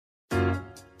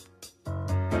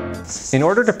In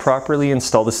order to properly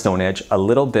install the stone edge, a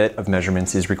little bit of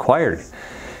measurements is required.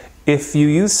 If you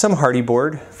use some hardy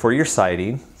board for your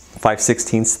siding,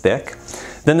 5/16 thick,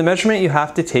 then the measurement you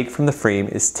have to take from the frame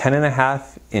is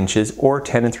 10.5 inches or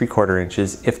 10 3/4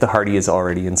 inches if the hardy is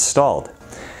already installed.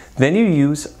 Then you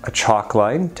use a chalk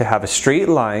line to have a straight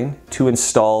line to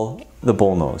install the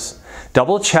bullnose.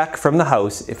 Double check from the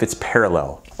house if it's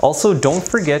parallel. Also, don't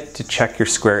forget to check your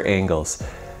square angles.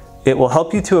 It will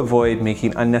help you to avoid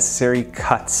making unnecessary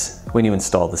cuts when you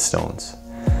install the stones.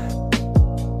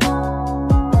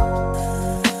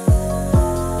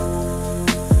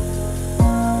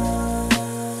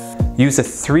 Use a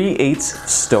 3/8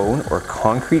 stone or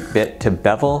concrete bit to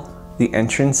bevel the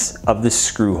entrance of the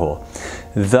screw hole.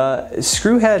 The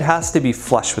screw head has to be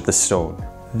flush with the stone.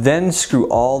 Then screw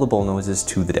all the bullnoses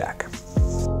to the deck.